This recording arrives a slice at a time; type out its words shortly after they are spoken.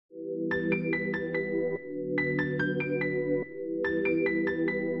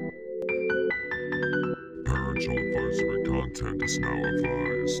content is now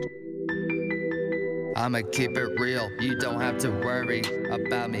advised. I'ma keep it real, you don't have to worry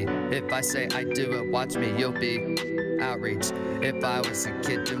about me. If I say I do it, watch me, you'll be outreach. If I was a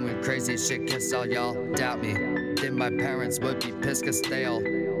kid doing crazy shit cause all y'all doubt me, then my parents would be pissed cause they all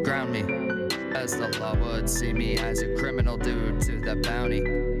ground me. As the law would see me as a criminal due to the bounty.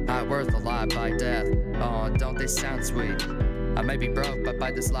 I worth a lot by death, oh don't they sound sweet. I may be broke, but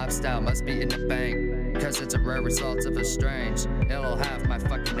by this lifestyle must be in the bank, cause it's a rare result of a strange. It'll have my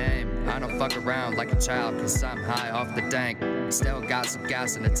fucking name. I don't fuck around like a child, cause I'm high off the dank. Still got some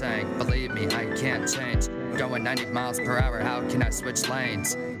gas in the tank, believe me, I can't change. Going 90 miles per hour, how can I switch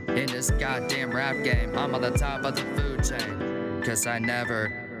lanes? In this goddamn rap game, I'm on the top of the food chain. Cause I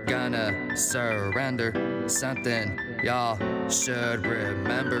never gonna surrender. Something y'all should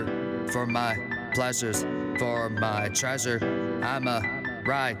remember. For my pleasures, for my treasure, I'ma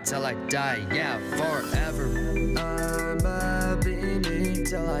ride till I die, yeah, forever. I'ma be me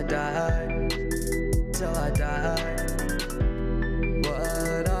till I die, till I die.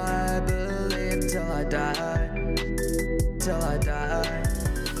 What I believe till I die, till I die.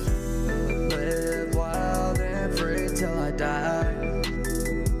 Live wild and free till I die,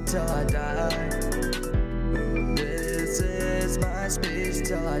 till I die. This is my speech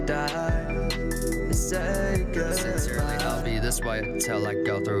till I die. Say goodbye. Sincerely, I'll be this way until I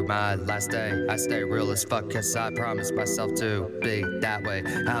go through my last day. I stay real as fuck cause I promised myself to be that way.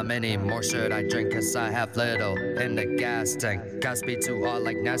 How many more should I drink cause I have little in the gas tank? Got speed too hard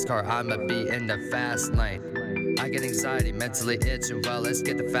like NASCAR, I'ma be in the fast lane. I get anxiety, mentally itching, well let's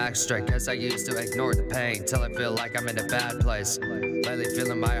get the facts straight. Cause I used to ignore the pain till I feel like I'm in a bad place. Lately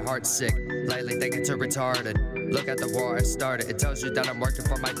feeling my heart sick, lately thinking too retarded. Look at the war I started, it tells you that I'm working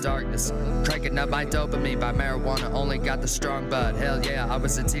for my darkness. Cranking up my dopamine by marijuana, only got the strong bud. Hell yeah, I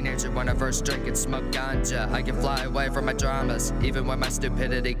was a teenager when I first drank and smoked ganja. I can fly away from my dramas, even when my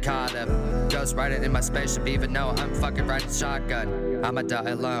stupidity caught up. Ghost riding in my spaceship, even though I'm fucking riding shotgun. I'ma die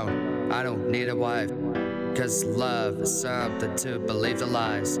alone, I don't need a wife. Cause love is something to believe the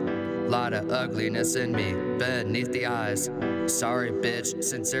lies. Lot of ugliness in me, beneath the eyes. Sorry bitch,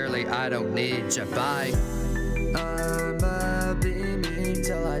 sincerely I don't need you, bye. I'ma be me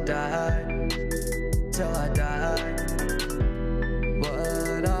till I die, till I die.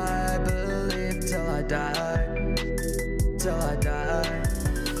 What I believe till I die, till I die.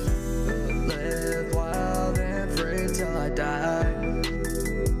 Live wild and free till I die,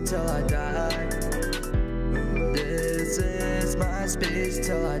 till I die. This is my speech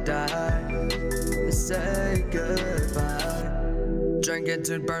till I die. Say goodbye. Drinking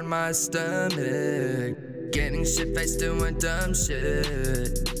to burn my stomach, getting shit-faced doing dumb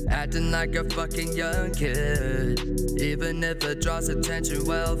shit, acting like a fucking young kid. Even if it draws attention,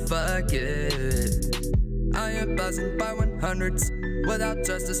 well fuck it. I am buzzing by 100s, without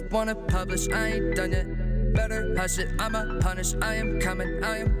justice, wanna publish, I ain't done yet. Better hush it, I'ma punish, I am coming,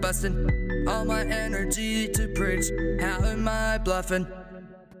 I am busting. All my energy to preach, how am I bluffing?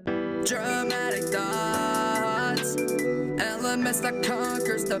 Dramatic thoughts, elements that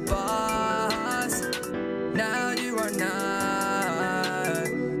conquers the boss. Now you are not,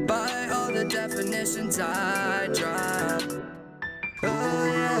 by all the definitions I drop. Oh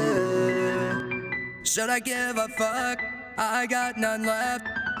yeah. Should I give a fuck? I got none left.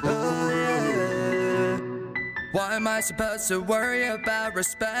 Oh yeah. Why am I supposed to worry about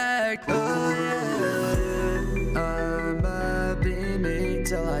respect? Oh yeah. I'ma be me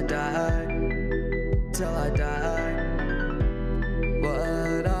till I die, till I die.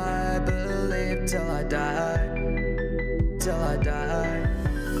 What I believe till I die, till I die.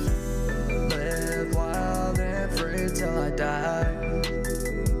 Live wild and free till I die,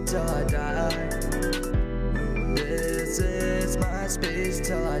 till I die. This is my speech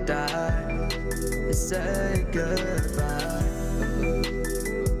till I die. Say goodbye.